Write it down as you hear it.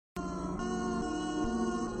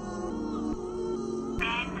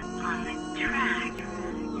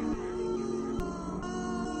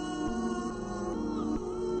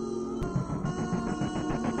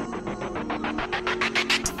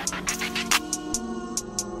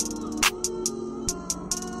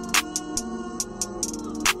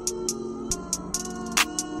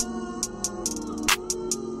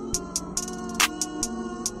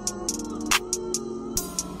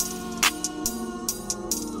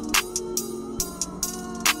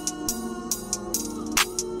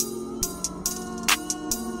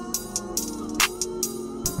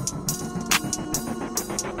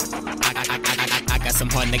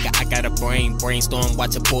part, nigga, I got a brain. Brainstorm,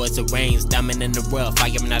 watch it pour as it rains. Diamond in the rough, I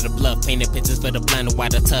am not a bluff. Painting pictures for the blind and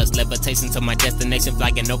wide of touch. Levitation to my destination,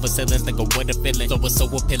 flying over ceilings, nigga, what a feeling. So it's so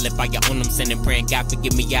appealing, fire on them, sending praying, God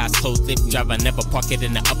forgive me, eyes closed. If drive, I never park it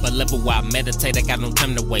in the upper level while I meditate, I got no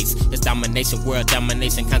time to waste. It's domination, world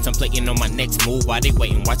domination, contemplating on my next move while they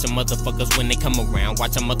waiting. Watching motherfuckers when they come around.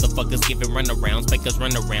 Watching motherfuckers giving runarounds, fakers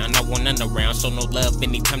run around. I want none around, show no love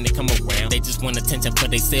anytime they come around. They just want attention for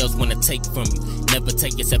themselves, wanna take from you. Never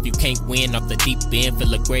take yourself, you can't win off the deep end,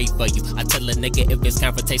 feel a grave for you. I tell a nigga if it's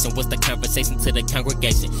confrontation, what's the conversation to the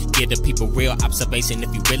congregation? Give the people real observation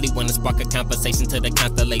if you really wanna spark a conversation to the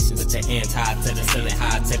constellations. Put your hands high to the ceiling,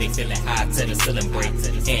 high till they feel it, high to the ceiling break.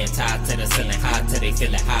 Hands high to the ceiling, high till they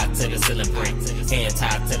feel it, high to the ceiling break. Hands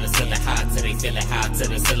high to the ceiling, high till they feel it, high to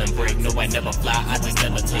the ceiling break. No, I never fly, I just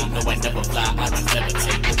levitate. No, I never fly, I just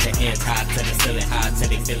levitate. Put your hands high to the ceiling, high till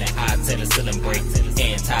they feel it, high to the ceiling break.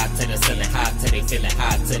 Hands high to the ceiling, high till they feel it,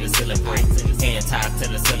 high to the ceiling break. Hands high to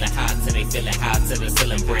the ceiling, high till they feel it, high to the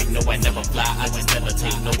ceiling break. No, I never fly, I just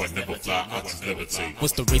levitate. No, I never fly, I just levitate.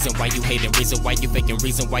 What's the reason why you hating? Reason why you faking?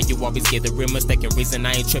 Reason why you always get the real mistaken? Reason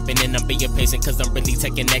I ain't tripping and I'm being patient, cause I'm really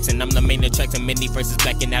taking action. I'm the main attraction, many verses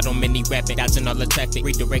backing out on many rapping, dodging all the traffic.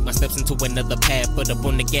 Redirect my steps into another path, put up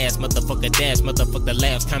on the gas, motherfucker dash, motherfucker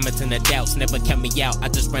laughs, commenting the doubts, never count me out, I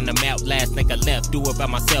just ran them out. Last nigga left, do it by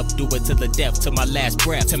myself, do it to the death, to my last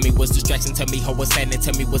breath. Tell me what's distraction, tell me how what's happening,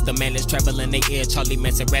 tell me what's the man that's traveling they ear. Charlie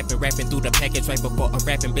Manson rapping through the package right before I'm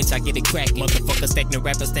rapping, bitch I get it cracking. Motherfucker stagnant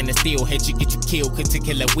rapper standing still, hate you get you killed,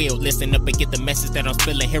 particular will. Listen up and get the message that I'm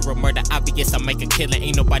spilling. Hero murder obvious, I make a killing.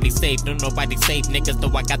 Ain't nobody safe, don't nobody save niggas,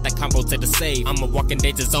 though I got the combo to the save. I'm a walking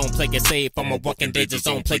danger zone, play it safe. I'm a walking danger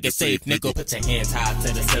zone, play it safe, nigga. Put your hands high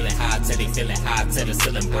to the ceiling, high till they feel it, high to the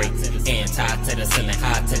ceiling break. Hands high to the ceiling,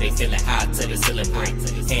 high till they feel it, high to the ceiling break.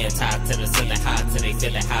 Hands high to the ceiling, high till they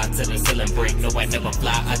feel it, high to the ceiling break. No, I never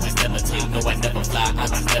fly, I just levitate. No, I never fly, I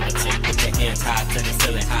just levitate. Put your hands high to the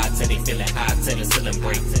ceiling, high till they feel it, high to the ceiling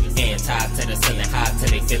break. Hands high to the ceiling, high till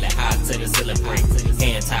they feel it, high to the ceiling break.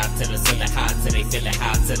 Hands high to the ceiling, high till they feel it,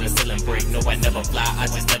 high to the ceiling break. No, I never fly, I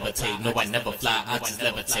just levitate. No, I never fly, I just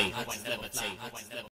levitate.